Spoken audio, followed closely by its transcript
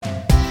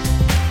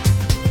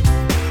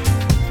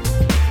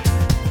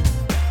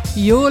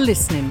You're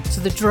listening to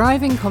the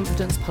Driving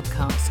Confidence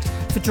podcast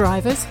for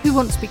drivers who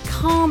want to be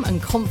calm and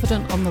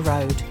confident on the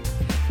road.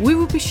 We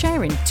will be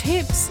sharing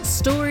tips,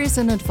 stories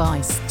and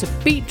advice to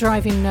beat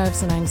driving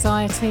nerves and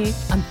anxiety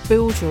and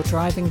build your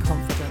driving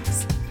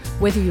confidence.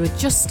 Whether you are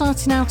just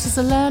starting out as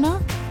a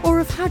learner or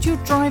have had your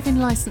driving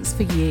licence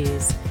for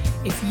years,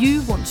 if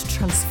you want to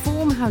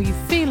transform how you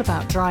feel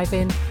about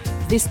driving,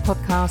 this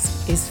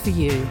podcast is for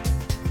you.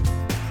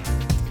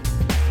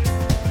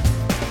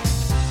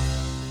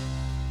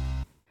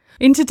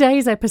 In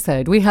today's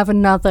episode, we have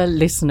another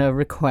listener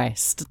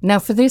request. Now,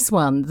 for this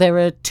one, there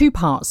are two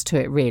parts to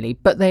it really,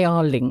 but they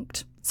are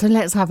linked. So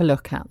let's have a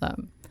look at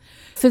them.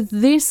 For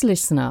this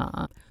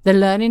listener, they're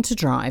learning to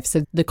drive.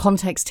 So the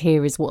context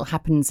here is what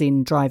happens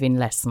in driving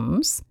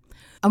lessons.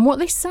 And what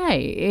they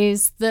say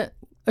is that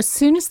as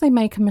soon as they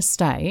make a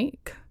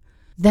mistake,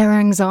 their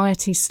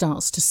anxiety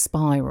starts to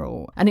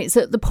spiral. And it's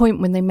at the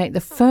point when they make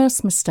the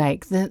first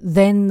mistake that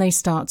then they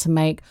start to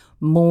make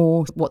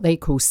more what they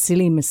call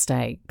silly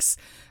mistakes.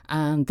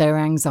 And their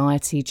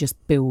anxiety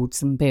just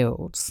builds and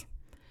builds.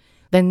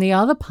 Then the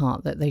other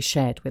part that they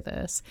shared with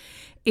us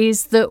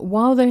is that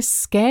while they're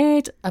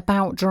scared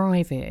about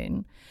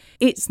driving,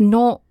 it's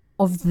not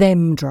of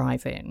them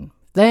driving.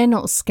 They're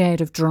not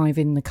scared of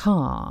driving the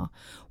car.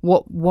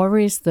 What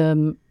worries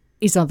them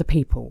is other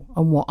people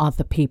and what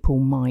other people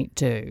might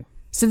do.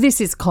 So this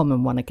is a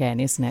common one again,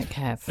 isn't it,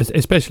 Kev?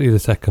 Especially the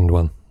second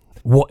one.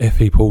 What if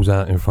he pulls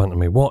out in front of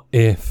me? What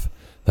if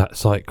that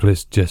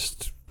cyclist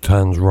just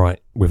turns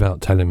right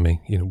without telling me?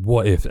 You know,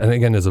 what if? And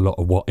again, there's a lot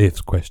of what ifs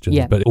questions,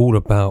 but all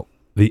about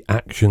the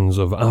actions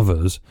of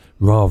others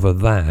rather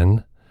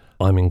than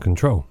I'm in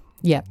control.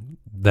 Yeah.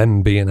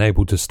 Them being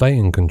able to stay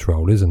in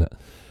control, isn't it?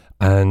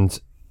 And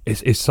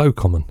it's so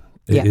common.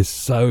 It is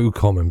so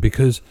common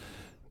because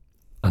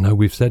I know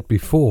we've said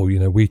before, you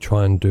know, we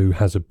try and do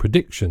hazard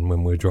prediction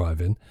when we're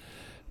driving,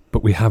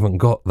 but we haven't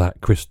got that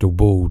crystal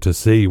ball to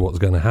see what's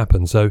going to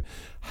happen. So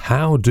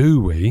how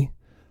do we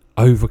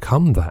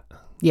overcome that?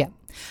 Yeah.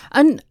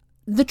 And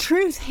the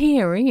truth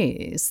here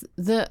is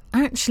that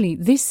actually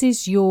this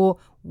is your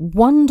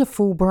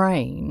wonderful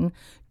brain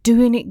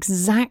doing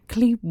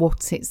exactly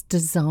what it's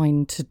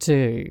designed to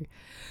do.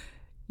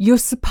 You're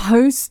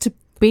supposed to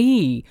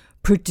be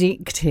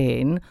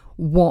predicting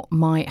what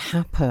might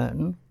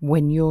happen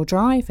when you're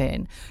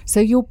driving. So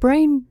your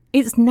brain,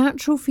 it's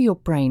natural for your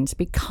brain to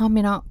be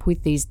coming up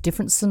with these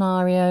different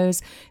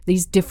scenarios,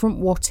 these different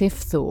what if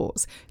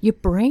thoughts. Your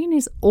brain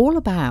is all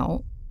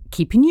about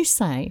keeping you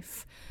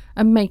safe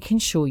and making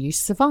sure you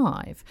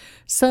survive.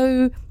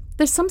 So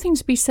there's something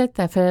to be said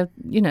there for,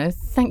 you know,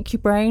 thank you,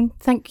 brain.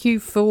 Thank you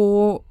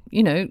for,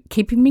 you know,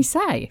 keeping me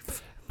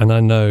safe. And I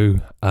know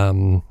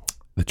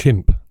the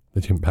chimp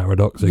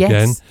paradox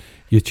again. Yes.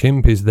 Your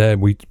chimp is there.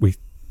 We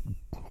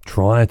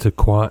try to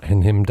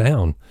quieten him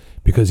down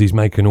because he's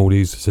making all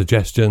these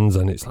suggestions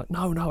and it's like,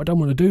 no, I don't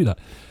want to do that.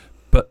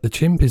 But the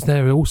chimp is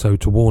there also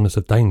to warn us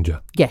of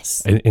danger.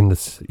 Yes. In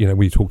this, you know,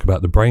 we talk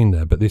about the brain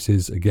there, but this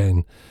is,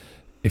 again,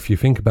 if you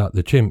think about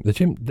the chimp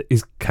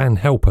can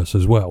help us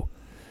as well.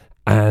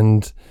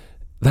 And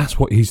that's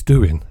what he's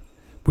doing,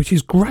 which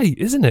is great,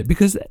 isn't it?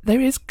 Because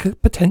there is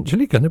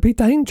potentially going to be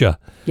danger.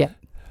 Yeah.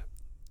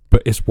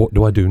 But it's what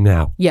do I do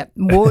now? Yeah.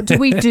 What do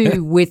we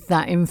do with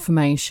that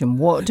information?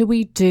 What do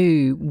we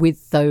do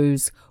with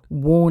those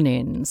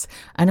warnings?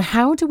 And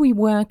how do we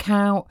work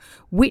out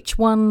which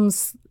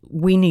ones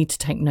we need to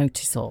take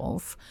notice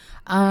of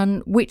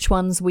and which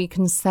ones we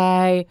can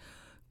say,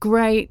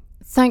 great,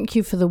 thank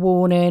you for the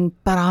warning,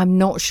 but I'm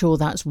not sure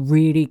that's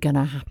really going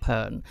to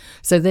happen.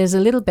 So there's a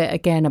little bit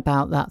again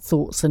about that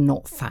thoughts are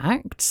not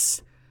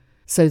facts.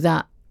 So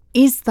that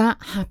is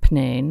that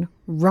happening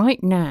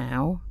right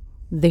now,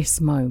 this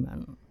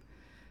moment?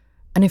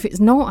 And if it's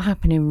not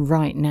happening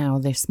right now,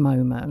 this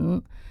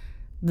moment,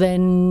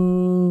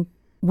 then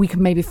we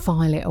can maybe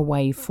file it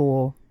away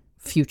for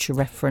future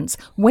reference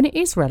when it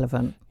is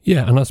relevant.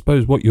 Yeah, and I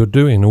suppose what you're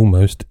doing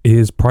almost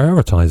is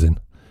prioritising.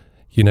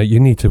 You know, you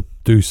need to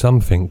do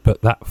something,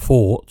 but that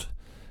thought,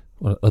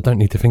 well, I don't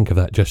need to think of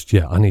that just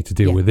yet. I need to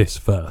deal with this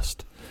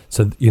first.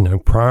 So, you know,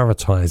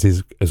 prioritise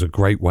is a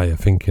great way of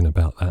thinking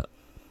about that.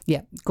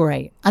 Yeah,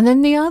 great. And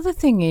then the other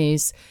thing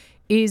is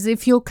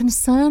if you're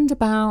concerned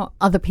about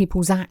other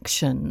people's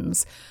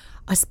actions,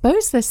 I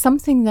suppose there's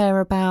something there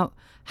about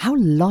how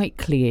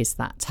likely is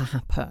that to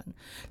happen.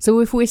 So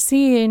if we're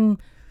seeing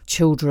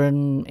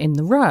children in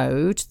the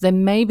road,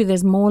 then maybe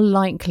there's more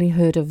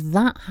likelihood of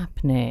that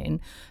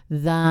happening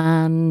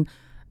than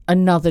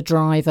another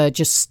driver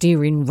just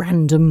steering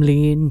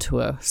randomly into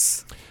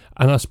us.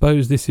 And I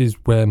suppose this is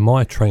where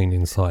my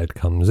training side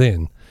comes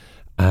in.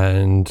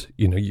 And,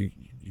 you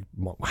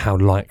know, how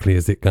likely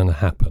is it going to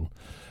happen?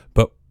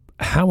 But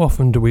how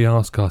often do we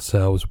ask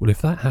ourselves, well,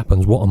 if that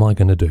happens, what am I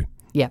going to do?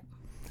 Yeah.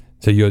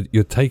 So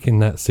you're taking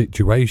that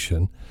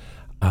situation,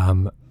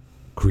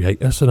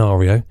 create a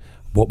scenario.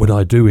 What would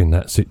I do in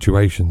that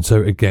situation?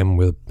 So again,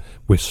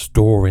 we're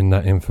storing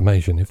that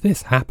information. If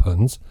this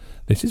happens,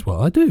 this is what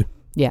I do.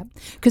 Yeah,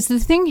 because the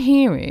thing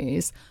here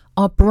is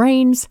our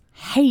brains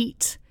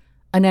hate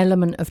an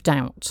element of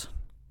doubt.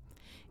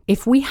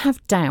 if we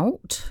have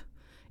doubt,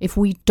 if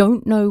we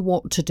don't know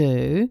what to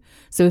do,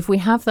 so if we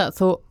have that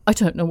thought, I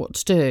don't know what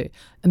to do,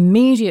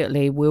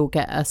 immediately we'll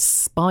get a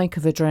spike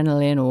of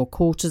adrenaline or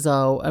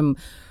cortisol, and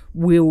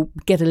we'll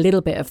get a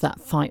little bit of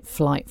that fight,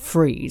 flight,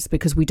 freeze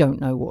because we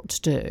don't know what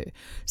to do.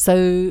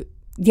 So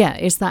yeah,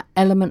 it's that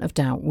element of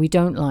doubt. We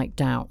don't like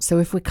doubt. So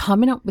if we're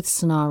coming up with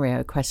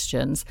scenario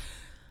questions,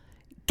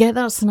 get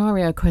that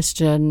scenario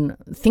question,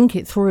 think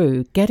it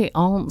through, get it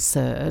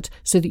answered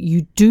so that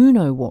you do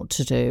know what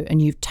to do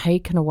and you've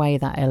taken away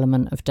that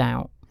element of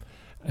doubt.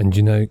 And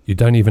you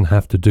don't even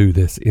have to do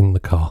this in the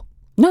car.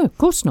 No, of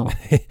course not.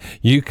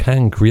 You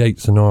can create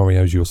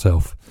scenarios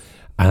yourself,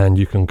 and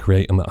you can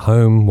create them at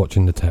home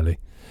watching the telly.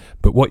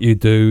 But what you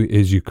do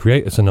is you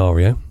create a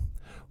scenario.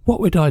 What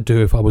would I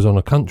do if I was on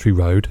a country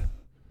road,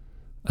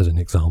 as an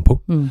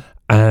example,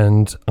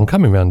 and I'm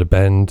coming round a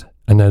bend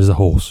and there's a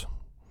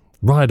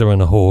rider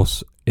and a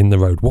horse in the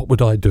road? What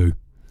would I do?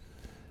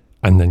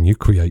 And then you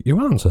create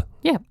your answer.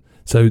 Yeah.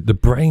 So the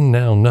brain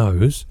now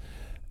knows,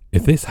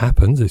 if this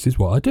happens, this is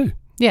what I do.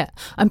 Yeah,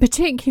 and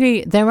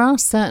particularly there are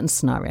certain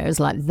scenarios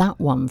like that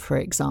one, for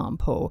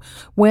example,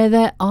 where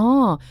there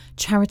are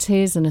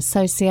charities and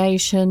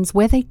associations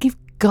where they give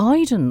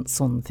guidance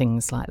on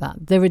things like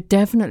that. There are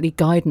definitely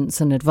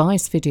guidance and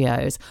advice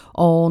videos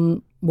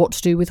on what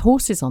to do with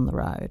horses on the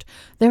road.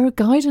 There are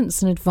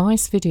guidance and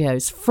advice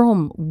videos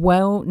from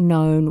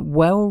well-known,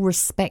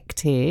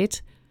 well-respected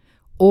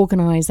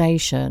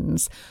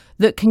organisations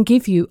that can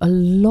give you a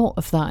lot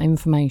of that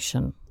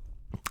information.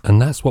 And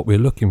that's what we're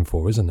looking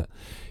for, isn't it?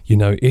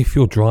 If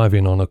you're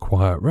driving on a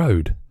quiet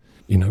road,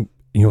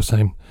 you're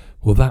saying,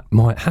 well, that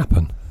might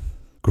happen.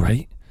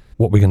 Great.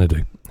 What are we going to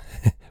do?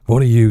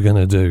 What are you going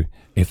to do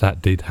if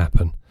that did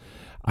happen?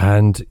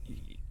 And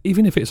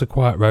even if it's a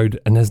quiet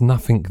road and there's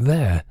nothing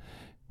there,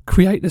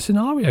 create the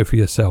scenario for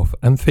yourself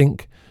and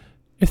think,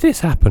 if this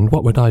happened,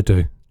 what would I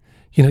do?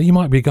 You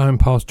might be going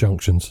past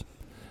junctions,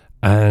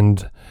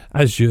 and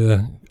as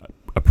you're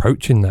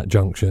approaching that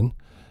junction,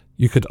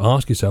 you could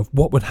ask yourself,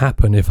 what would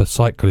happen if a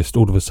cyclist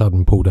all of a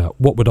sudden pulled out?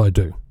 What would I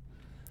do?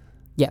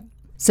 Yeah.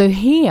 So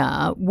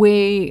here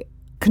we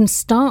can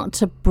start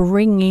to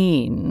bring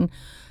in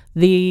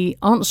the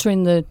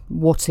answering the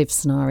what if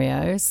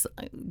scenarios,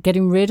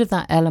 getting rid of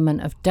that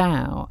element of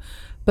doubt.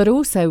 But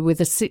also with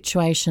a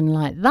situation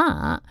like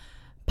that,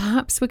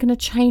 perhaps we're going to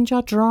change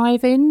our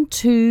driving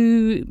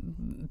to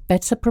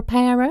better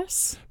prepare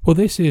us. Well,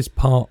 this is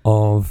part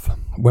of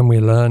when we're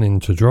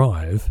learning to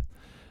drive.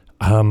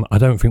 I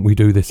don't think we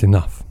do this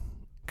enough,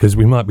 because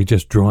we might be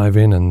just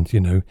driving and,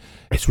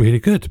 it's really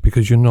good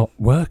because you're not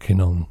working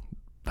on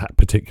that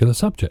particular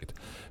subject.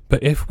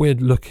 But if we're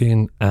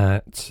looking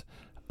at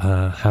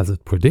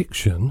hazard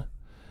prediction,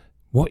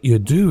 what you're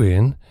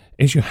doing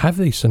is you have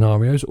these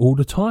scenarios all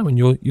the time, and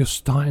you're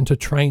starting to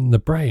train the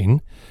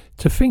brain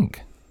to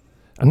think.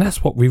 And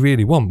that's what we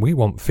really want. We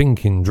want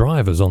thinking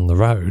drivers on the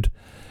road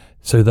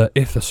so that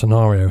if the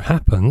scenario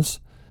happens,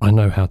 I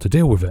know how to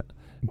deal with it.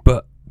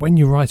 But when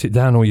you write it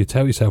down or you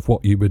tell yourself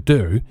what you would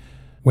do,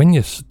 when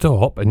you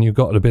stop and you've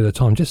got a bit of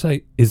time, just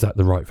say, is that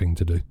the right thing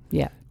to do?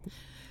 Yeah.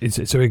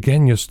 So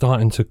again, you're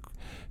starting to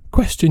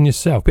question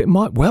yourself. It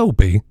might well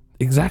be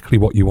exactly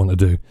what you want to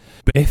do.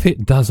 But if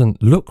it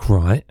doesn't look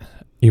right,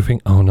 you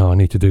think, oh no, I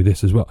need to do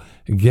this as well.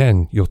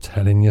 Again, you're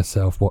telling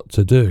yourself what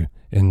to do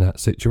in that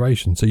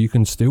situation. So you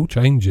can still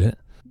change it,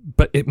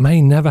 but it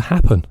may never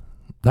happen.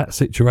 That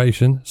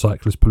situation,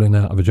 cyclist pulling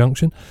out of a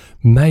junction,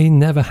 may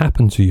never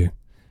happen to you.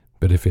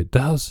 But if it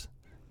does,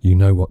 you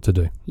know what to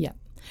do. Yeah.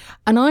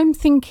 And I'm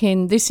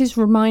thinking, this is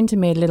reminding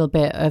me a little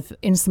bit of,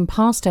 in some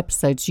past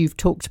episodes, you've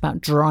talked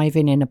about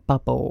driving in a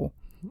bubble.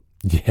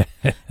 Yeah.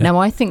 Now,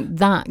 I think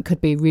that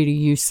could be really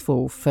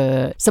useful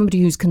for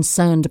somebody who's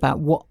concerned about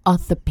what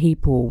other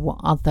people, what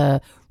other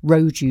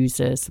road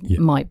users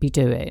might be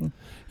doing.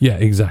 Yeah,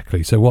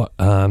 exactly. So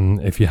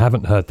if you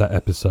haven't heard that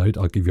episode,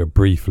 I'll give you a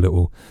brief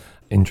little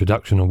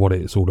introduction on what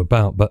it's all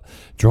about. But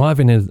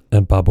driving in a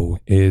bubble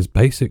is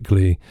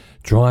basically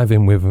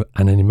driving with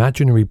an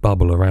imaginary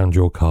bubble around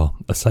your car,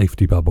 a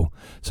safety bubble.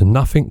 So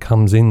nothing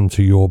comes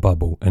into your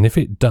bubble, and if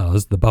it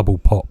does, the bubble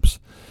pops,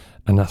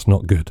 and that's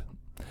not good.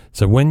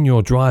 So when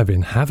you're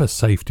driving, have a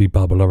safety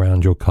bubble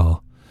around your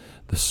car.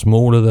 The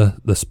smaller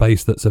the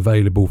space that's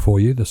available for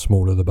you, the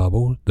smaller the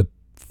bubble. The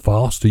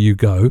faster you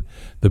go,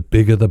 the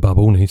bigger the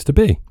bubble needs to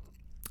be.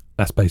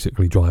 That's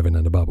basically driving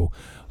in a bubble.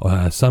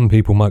 Some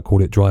people might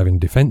call it driving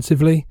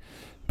defensively,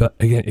 but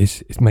again,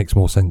 it makes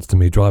more sense to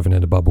me driving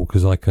in a bubble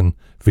because I can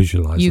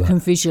visualise that. You can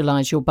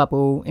visualise your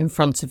bubble in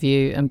front of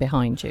you and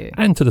behind you.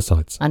 And to the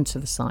sides. And to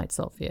the sides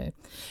of you.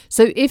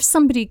 So if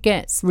somebody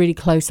gets really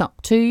close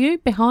up to you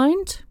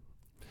behind...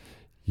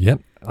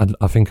 Yep,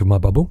 I think of my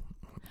bubble.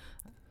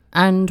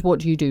 And what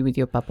do you do with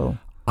your bubble?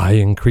 I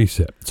increase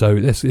it. So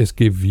let's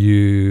give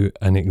you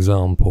an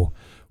example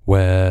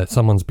where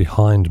someone's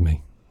behind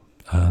me.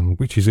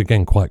 Which is,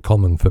 again, quite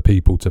common for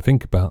people to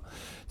think about.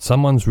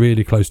 Someone's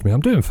really close to me.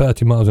 I'm doing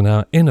 30 miles an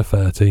hour in a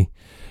 30,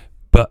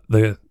 but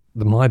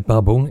my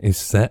bubble is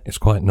set. It's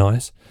quite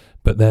nice.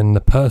 But then the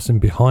person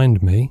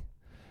behind me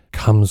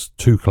comes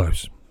too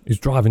close. is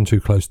driving too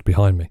close to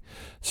behind me.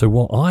 So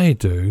what I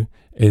do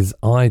is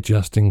I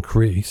just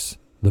increase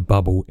the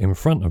bubble in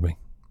front of me.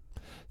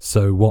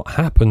 So what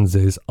happens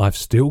is I've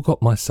still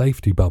got my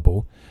safety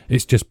bubble.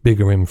 It's just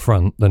bigger in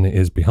front than it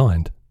is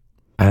behind.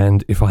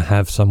 And if I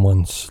have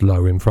someone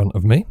slow in front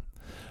of me,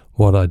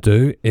 what I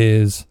do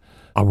is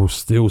I will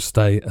still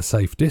stay a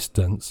safe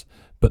distance,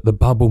 but the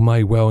bubble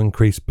may well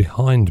increase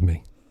behind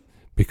me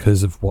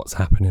because of what's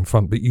happening in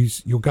front. But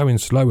you're going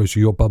slower, so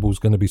your bubble's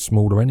going to be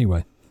smaller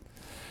anyway.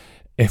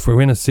 If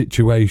we're in a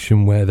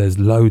situation where there's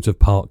loads of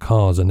parked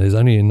cars and there's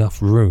only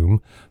enough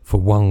room for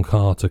one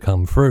car to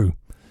come through,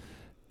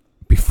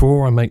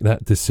 before I make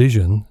that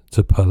decision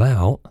to pull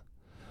out,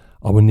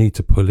 I will need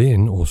to pull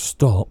in or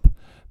stop,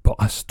 but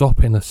I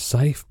stop in a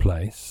safe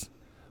place,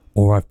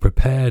 or I've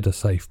prepared a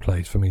safe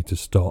place for me to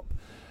stop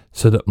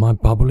so that my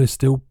bubble is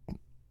still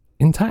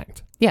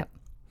intact. Yeah.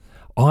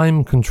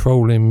 I'm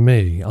controlling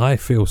me. I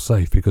feel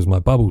safe because my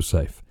bubble's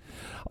safe.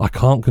 I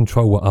can't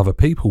control what other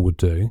people would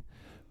do,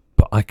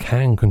 but I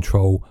can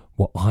control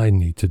what I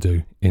need to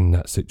do in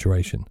that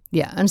situation.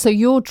 Yeah, and so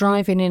you're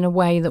driving in a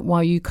way that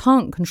while you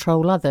can't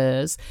control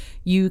others,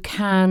 you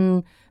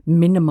can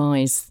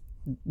minimise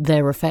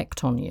their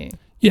effect on you.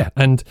 Yeah,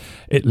 and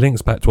it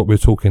links back to what we were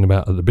talking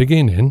about at the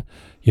beginning,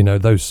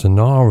 those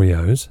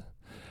scenarios.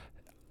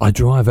 I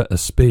drive at a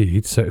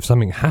speed, so if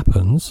something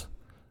happens,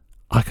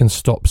 I can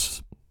stop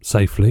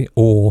safely,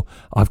 or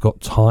I've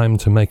got time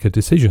to make a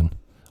decision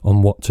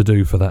on what to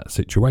do for that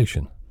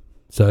situation.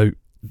 So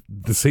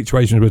the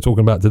situations we're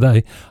talking about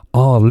today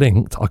are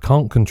linked. I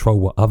can't control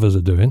what others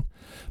are doing,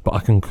 but I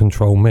can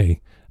control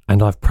me.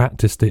 And I've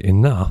practiced it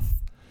enough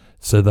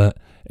so that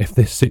if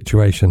this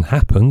situation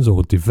happens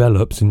or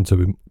develops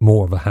into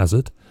more of a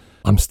hazard,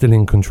 I'm still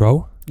in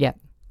control. Yeah.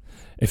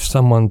 If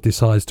someone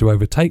decides to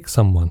overtake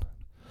someone,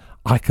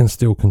 I can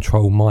still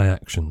control my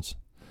actions.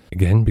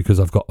 Again, because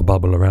I've got a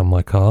bubble around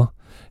my car.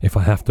 If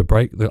I have to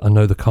brake, I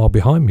know the car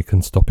behind me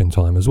can stop in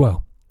time as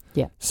well.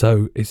 Yeah.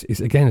 So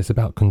it's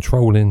about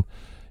controlling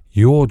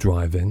your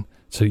driving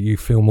so you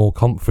feel more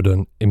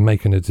confident in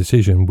making a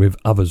decision with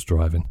others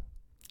driving.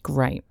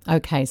 Great.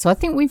 Okay, so I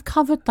think we've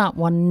covered that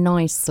one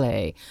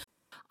nicely.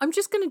 I'm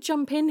just going to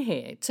jump in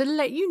here to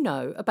let you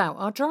know about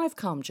our Drive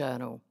Calm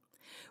Journal.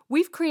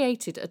 We've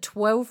created a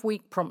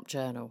 12-week prompt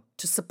journal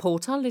to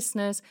support our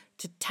listeners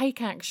to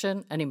take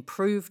action and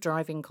improve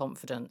driving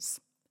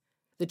confidence.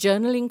 The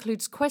journal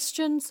includes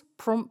questions,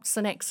 prompts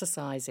and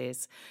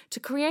exercises to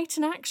create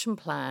an action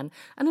plan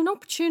and an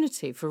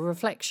opportunity for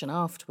reflection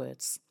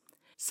afterwards.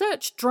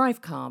 Search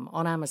Drive Calm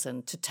on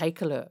Amazon to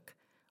take a look.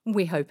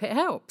 We hope it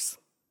helps.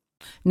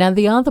 Now,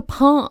 the other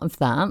part of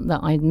that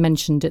I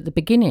mentioned at the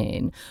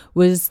beginning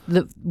was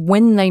that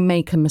when they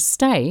make a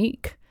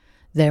mistake,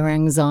 their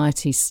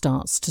anxiety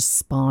starts to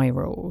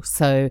spiral.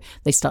 So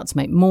they start to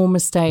make more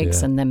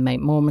mistakes and then make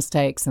more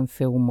mistakes and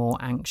feel more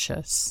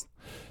anxious.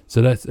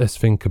 So let's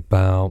think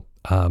about,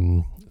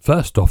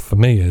 first off for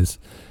me is,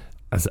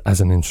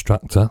 as an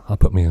instructor, I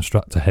put my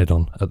instructor head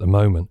on at the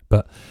moment,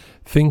 but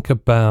think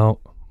about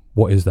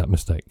what is that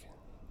mistake?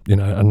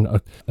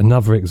 And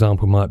another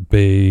example might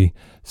be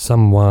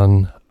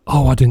someone,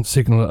 I didn't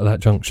signal at that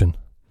junction.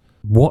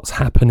 What's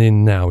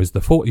happening now is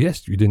the fault.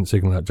 Yes, you didn't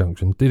signal that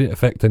junction. Did it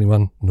affect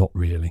anyone? Not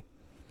really.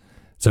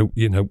 So,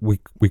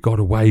 we got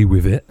away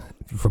with it,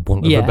 for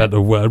want of a better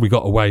word, we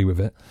got away with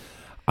it.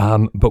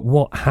 But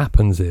what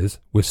happens is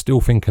we're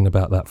still thinking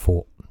about that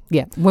fault.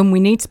 Yeah, when we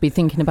need to be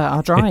thinking about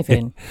our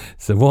driving.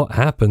 So what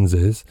happens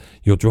is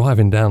you're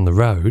driving down the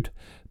road,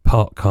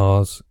 parked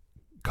cars,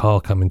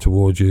 car coming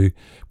towards you.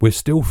 We're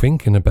still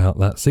thinking about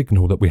that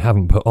signal that we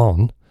haven't put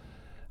on.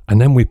 And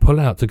then we pull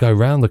out to go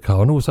round the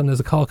car and all of a sudden there's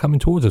a car coming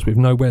towards us with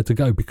nowhere to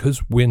go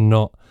because we're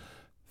not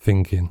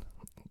thinking.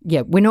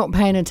 Yeah, we're not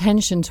paying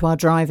attention to our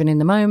driving in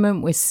the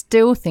moment. We're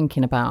still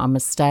thinking about our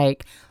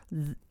mistake.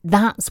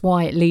 That's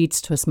why it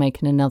leads to us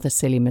making another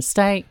silly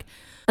mistake.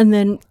 And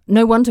then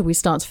no wonder we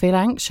start to feel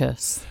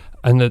anxious.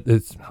 And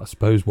it's, I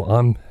suppose what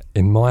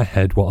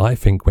I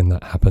think when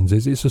that happens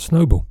is it's a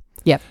snowball.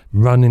 Yep.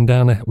 Rolling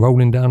down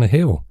a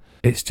hill.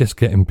 It's just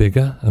getting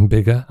bigger and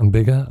bigger and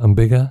bigger and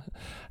bigger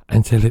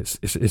until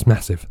it's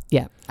massive.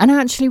 Yeah. And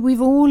actually we've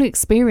all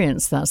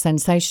experienced that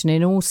sensation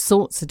in all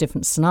sorts of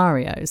different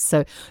scenarios.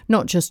 So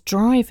not just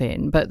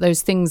driving, but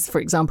those things,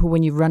 for example,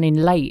 when you're running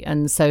late.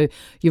 And so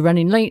you're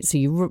running late, so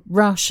you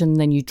rush and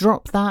then you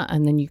drop that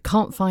and then you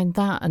can't find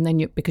that. And then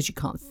because you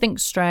can't think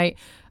straight.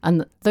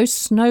 And those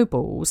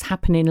snowballs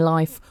happen in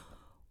life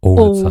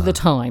all the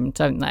time,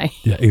 don't they?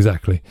 Yeah,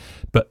 exactly.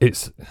 But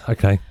it's,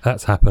 okay,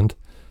 that's happened.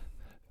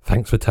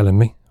 Thanks for telling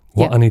me.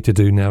 What I need to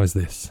do now is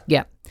this.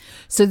 Yeah.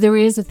 So there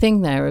is a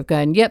thing there of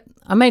going, yep,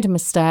 I made a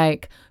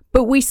mistake,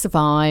 but we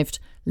survived.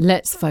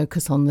 Let's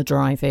focus on the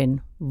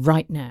driving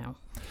right now.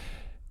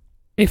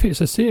 If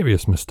it's a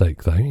serious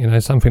mistake, though,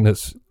 something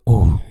that's,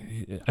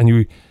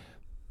 the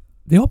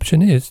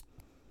option is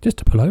just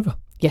to pull over.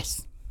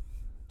 Yes.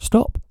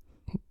 Stop.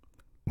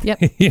 Yep.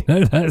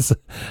 That's,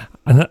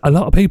 and a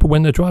lot of people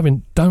when they're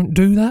driving don't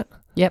do that.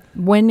 Yep.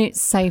 When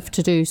it's safe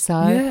to do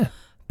so,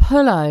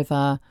 pull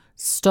over,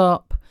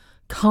 stop,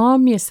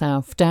 calm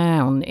yourself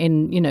down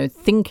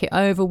think it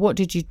over. What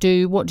did you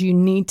do? What do you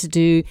need to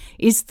do?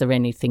 Is there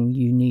anything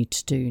you need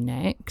to do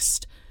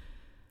next?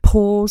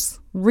 Pause,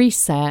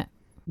 reset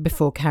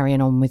before carrying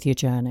on with your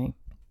journey.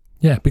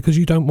 Yeah, because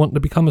you don't want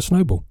to become a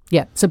snowball.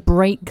 Yeah, so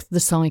break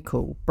the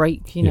cycle.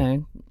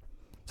 know.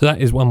 So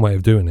that is one way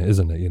of doing it,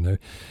 isn't it?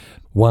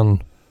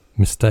 One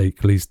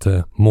mistake leads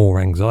to more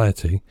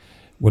anxiety.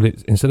 Well,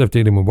 instead of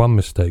dealing with one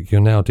mistake, you're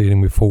now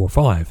dealing with 4 or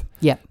 5.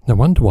 Yeah. No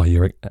wonder why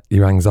your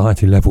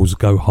anxiety levels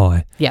go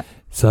high. Yeah.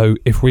 So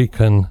if we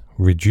can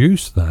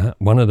reduce that,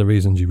 one of the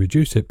reasons you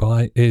reduce it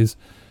by is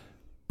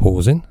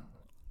pausing,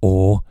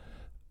 or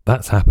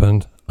that's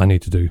happened, I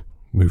need to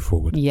move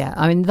forward. Yeah,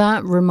 I mean,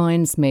 that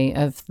reminds me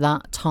of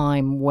that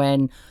time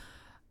when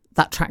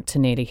that tractor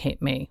nearly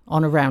hit me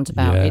on a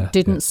roundabout. It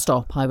didn't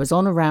stop. I was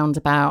on a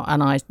roundabout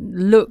and I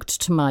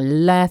looked to my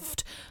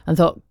left and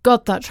thought,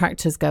 God, that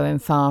tractor's going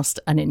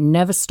fast, and it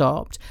never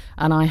stopped.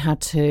 And I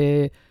had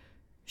to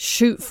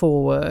shoot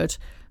forward,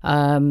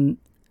 and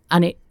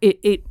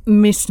it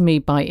missed me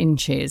by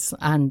inches.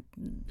 And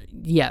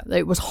yeah,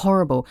 it was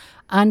horrible.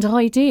 And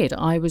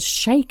I was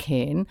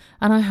shaking,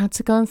 and I had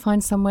to go and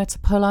find somewhere to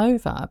pull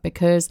over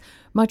because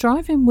my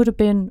driving would have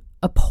been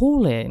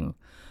appalling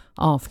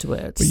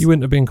afterwards. But you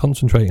wouldn't have been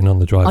concentrating on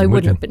the driving, I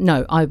would you?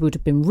 No, I would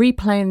have been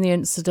replaying the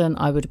incident.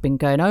 I would have been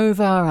going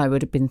over. I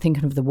would have been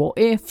thinking of the what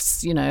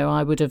ifs.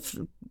 I would have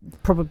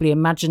probably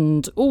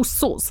imagined all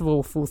sorts of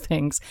awful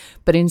things.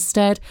 But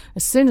instead,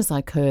 as soon as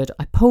I could,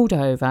 I pulled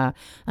over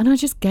and I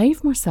just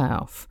gave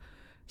myself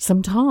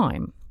some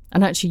time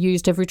and actually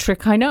used every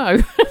trick I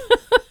know.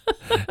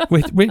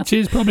 which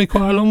is probably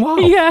quite a long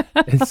while. Yeah.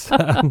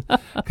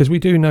 Because we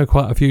do know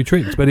quite a few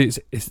tricks, but it's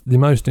the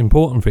most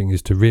important thing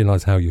is to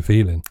realise how you're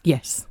feeling.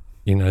 Yes.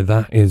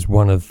 That is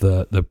one of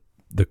the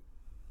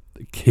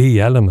key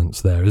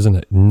elements there, isn't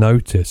it?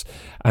 Notice.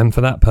 And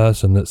for that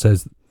person that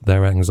says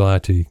their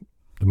anxiety,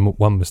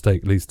 one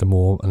mistake leads to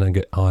more and then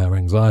get higher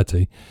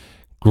anxiety,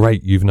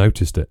 great, you've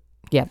noticed it.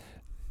 Yeah.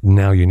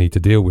 Now you need to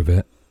deal with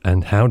it.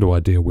 And how do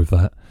I deal with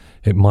that?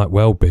 It might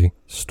well be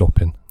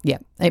stopping. Yeah,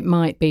 it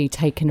might be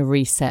taking a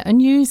reset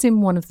and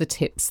using one of the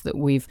tips that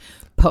we've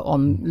put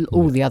on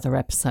all the other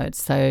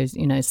episodes. So,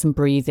 some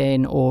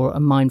breathing or a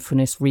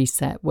mindfulness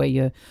reset where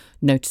you're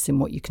noticing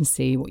what you can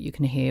see, what you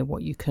can hear,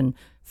 what you can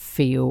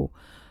feel,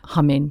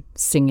 humming,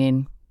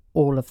 singing,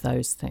 all of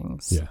those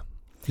things. Yeah.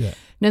 Yeah.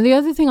 Now, the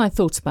other thing I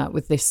thought about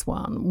with this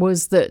one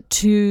was that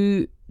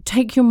to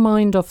take your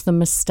mind off the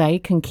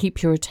mistake and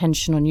keep your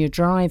attention on your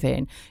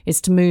driving is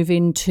to move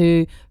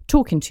into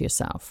talking to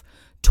yourself,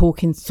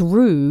 talking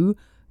through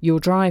your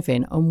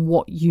driving and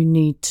what you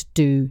need to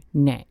do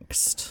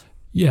next.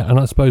 Yeah, and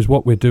I suppose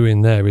what we're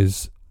doing there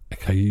is,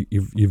 okay,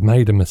 you've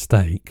made a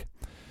mistake,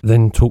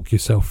 then talk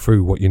yourself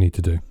through what you need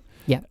to do.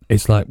 Yeah.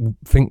 It's like,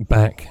 think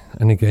back,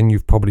 and again,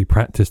 you've probably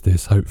practiced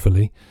this,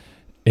 hopefully,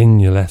 in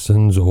your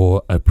lessons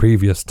or a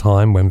previous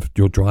time when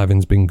your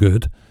driving's been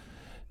good.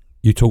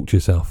 You talk to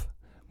yourself.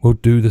 We'll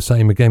do the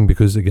same again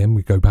because, again,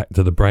 we go back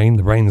to the brain.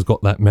 The brain's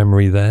got that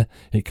memory there.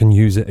 It can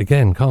use it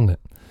again, can't it?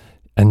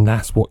 And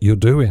that's what you're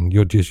doing.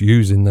 You're just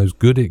using those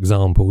good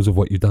examples of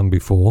what you've done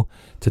before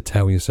to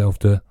tell yourself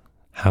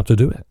how to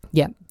do it.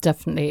 Yeah,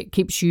 definitely. It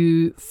keeps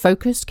you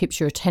focused, keeps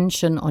your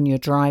attention on your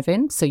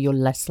driving, so you're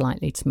less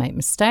likely to make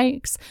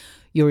mistakes.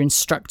 You're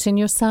instructing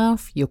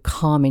yourself, you're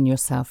calming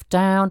yourself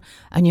down,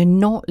 and you're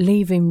not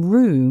leaving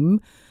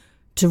room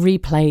to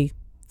replay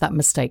that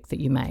mistake that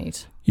you made.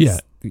 Yeah,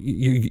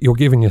 you're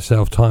giving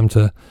yourself time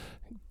to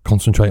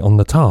concentrate on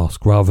the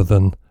task rather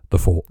than the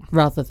thought.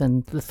 Rather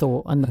than the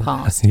thought and the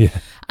past. Yeah.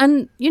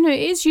 And, it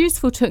is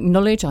useful to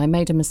acknowledge I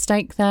made a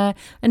mistake there.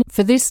 And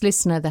for this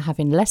listener, they're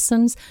having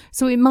lessons.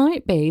 So it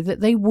might be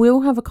that they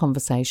will have a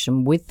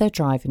conversation with their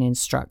driving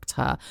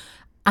instructor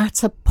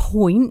at a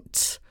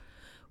point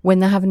when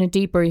they're having a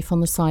debrief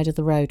on the side of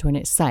the road when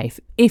it's safe,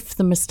 if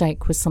the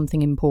mistake was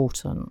something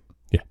important.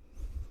 Yeah.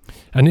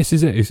 And this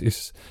is it.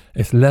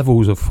 It's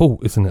levels of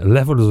fault, isn't it?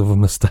 Levels of a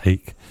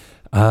mistake.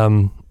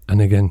 And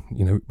again,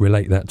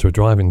 relate that to a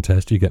driving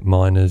test. You get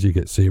minors, you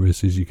get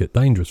seriouses, you get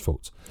dangerous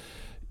faults.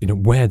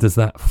 Where does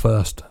that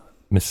first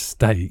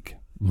mistake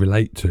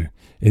relate to?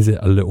 Is it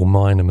a little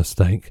minor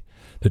mistake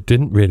that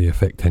didn't really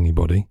affect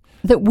anybody?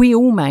 That we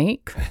all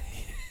make.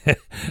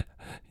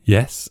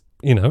 Yes,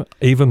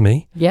 even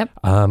me. Yep.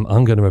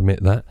 I'm going to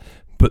admit that.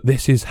 But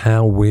this is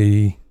how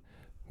we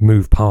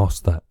move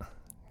past that.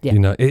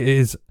 Yeah. It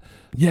is,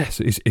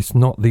 yes, it's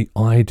not the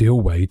ideal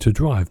way to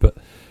drive, but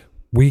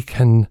we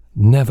can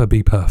never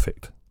be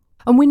perfect.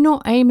 And we're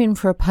not aiming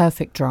for a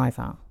perfect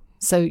driver.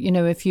 So,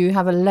 if you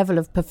have a level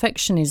of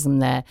perfectionism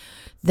there,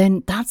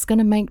 then that's going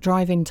to make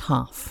driving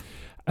tough.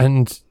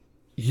 And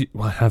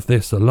I have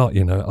this a lot,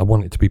 I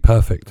want it to be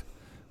perfect.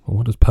 Well,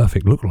 what does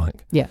perfect look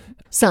like? Yeah.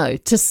 So,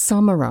 to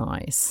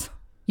summarise,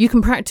 you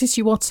can practice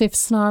your what-if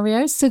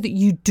scenarios so that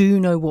you do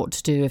know what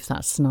to do if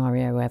that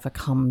scenario ever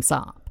comes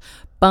up.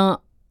 But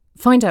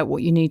find out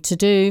what you need to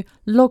do,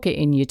 log it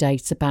in your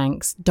data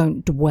banks,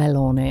 don't dwell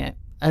on it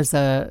as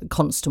a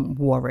constant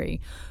worry.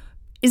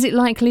 Is it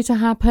likely to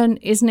happen?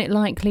 Isn't it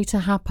likely to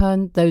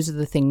happen? Those are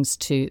the things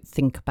to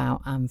think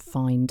about and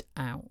find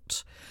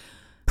out.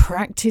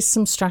 Practice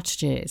some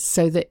strategies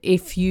so that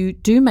if you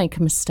do make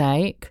a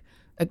mistake,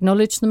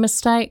 acknowledge the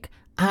mistake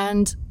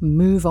and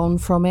move on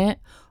from it.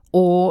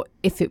 Or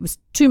if it was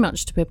too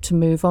much to be able to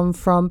move on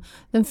from,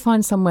 then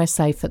find somewhere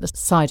safe at the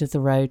side of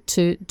the road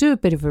to do a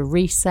bit of a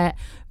reset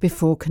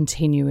before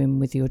continuing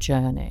with your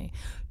journey.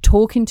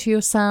 Talking to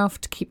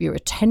yourself to keep your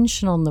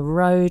attention on the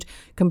road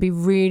can be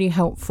really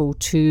helpful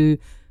to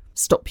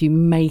stop you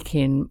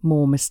making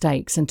more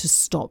mistakes and to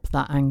stop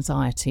that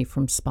anxiety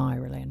from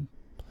spiraling.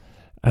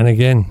 And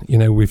again,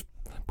 we've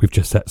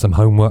just set some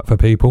homework for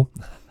people.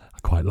 I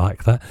quite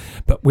like that.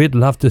 But we'd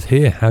love to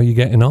hear how you're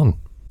getting on.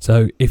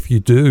 So if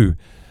you do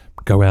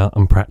go out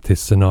and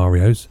practice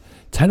scenarios,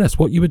 tell us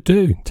what you would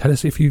do. Tell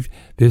us if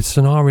the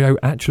scenario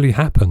actually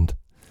happened.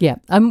 Yeah.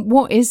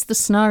 What is the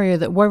scenario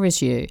that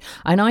worries you?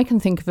 And I can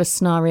think of a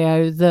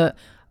scenario that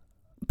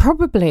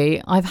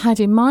probably I've had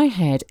in my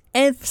head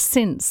ever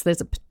since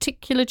there's a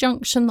particular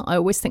junction that I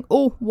always think,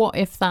 oh, what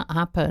if that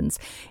happens?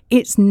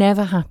 It's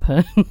never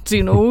happened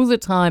in all the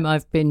time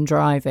I've been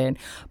driving.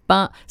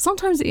 But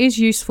sometimes it is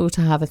useful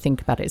to have a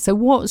think about it. So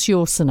what's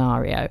your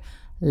scenario?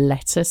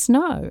 Let us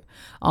know.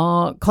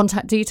 Our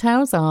contact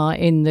details are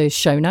in the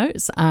show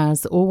notes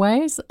as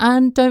always,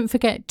 and don't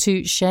forget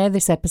to share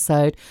this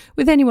episode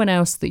with anyone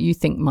else that you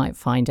think might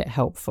find it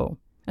helpful.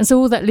 And so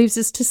all that leaves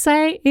us to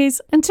say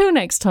is until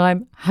next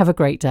time, have a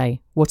great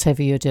day,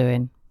 whatever you're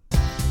doing.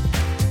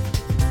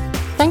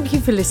 Thank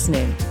you for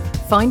listening.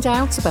 Find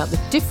out about the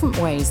different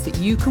ways that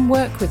you can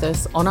work with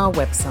us on our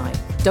website,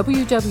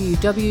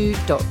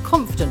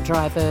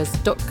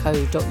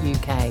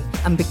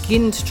 www.confidentdrivers.co.uk, and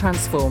begin to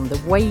transform the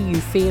way you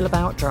feel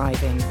about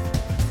driving.